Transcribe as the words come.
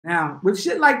Now, with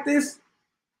shit like this,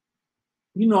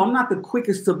 you know, I'm not the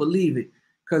quickest to believe it.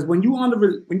 Because when you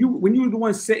when you're the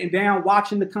one sitting down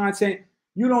watching the content,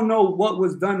 you don't know what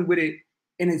was done with it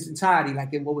in its entirety,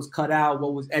 like what was cut out,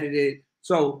 what was edited.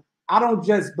 So I don't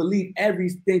just believe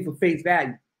everything for face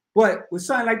value. But with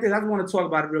something like this, I just want to talk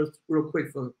about it real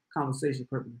quick for conversation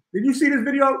purposes. Did you see this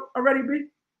video already, B?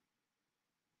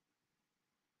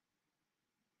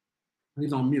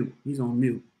 He's on mute. He's on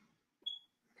mute.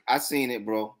 I seen it,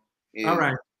 bro. Yeah, all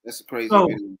right. That's a crazy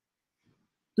video.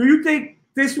 Do you think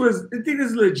this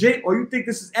is legit, or you think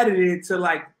this is edited to,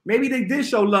 like, maybe they did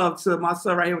show love to my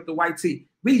son right here with the white tee?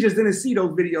 We just didn't see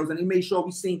those videos, and he made sure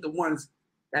we seen the ones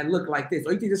that look like this.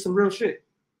 Or you think it's some real shit?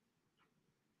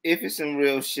 If it's some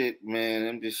real shit, man,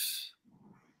 I'm just...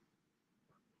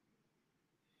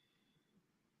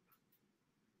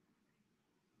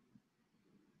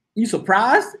 You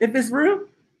surprised if it's real?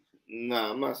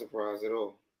 Nah, I'm not surprised at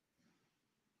all.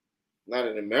 Not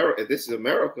in America. If this is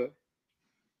America,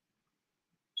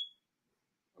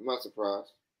 I'm not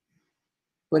surprised.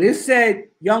 But it said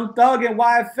Young Thug and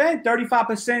YFN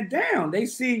 35% down. They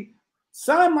see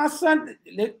my son,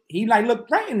 he like look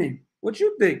threatening. What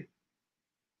you think?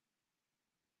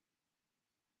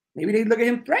 Maybe they look at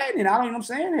him threatening. I don't know what I'm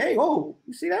saying. Hey, oh,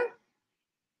 you see that?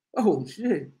 Oh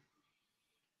shit.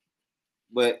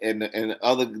 But and the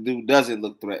other dude doesn't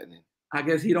look threatening. I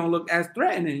guess he don't look as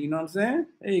threatening, you know what I'm saying?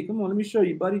 Hey, come on, let me show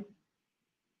you, buddy.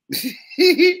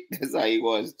 That's how he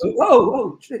was too.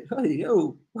 Whoa, shit. Hey,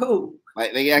 whoa.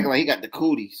 Like they acting like he got the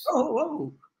cooties.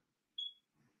 Oh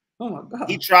my God.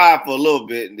 He tried for a little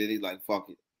bit and then he's like, fuck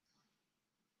it.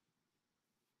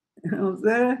 You know what I'm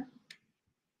saying?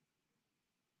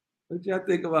 What y'all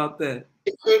think about that?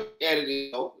 It could be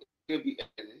edited, though. It could be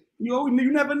edited.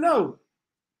 You never know.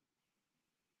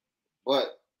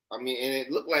 But I mean, and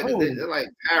it looked like they're like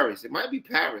Paris. It might be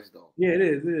Paris though. Yeah, it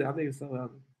is. I think it's something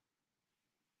else.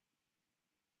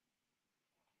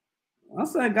 My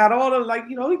son got all the, like,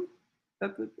 you know,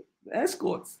 the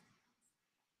escorts.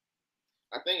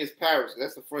 I think it's Paris.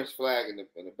 That's the French flag in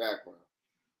the background.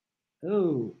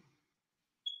 Oh.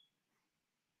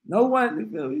 No one, you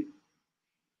feel me?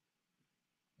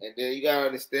 And then you gotta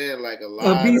understand, like, a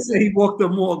lot. B said he walked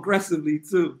up more aggressively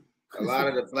too. A lot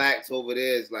of the blacks over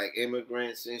there is like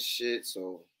immigrants and shit.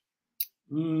 So,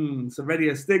 it's already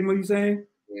a stigma. You saying?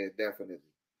 Yeah, definitely.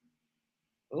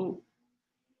 Oh.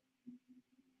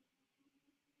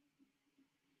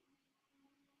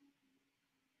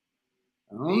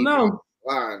 I don't know.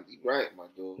 Fine. You right, my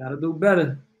dude. Gotta do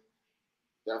better.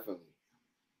 Definitely.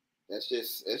 That's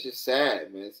just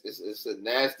sad, man. It's a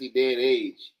nasty day and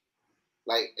age.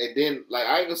 Like, and then, like,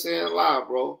 I ain't gonna say it loud,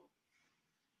 bro.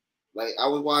 Like, I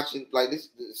was watching, like, this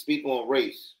speak on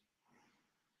race.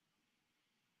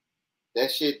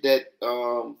 That shit that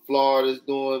Florida's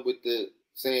doing with the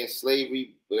saying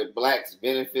slavery, but blacks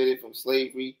benefited from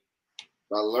slavery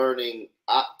by learning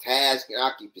tasks and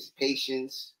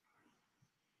occupations.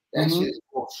 That shit is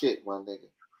bullshit, my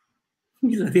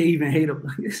nigga. They even hate him.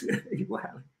 Wow.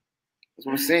 That's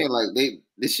what I'm saying. Like,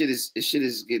 this shit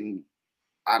is getting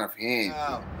out of hand.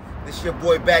 This your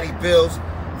boy Batty Billz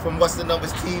from What's the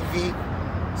Numbers TV.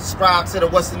 Subscribe to the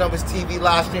What's the Numbers TV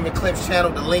live streaming clips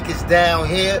channel. The link is down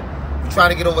here. We're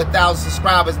trying to get over 1,000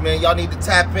 subscribers, man. Y'all need to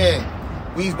tap in.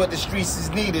 We's what the streets is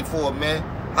needed for, man.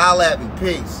 Holla at me.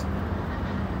 Peace.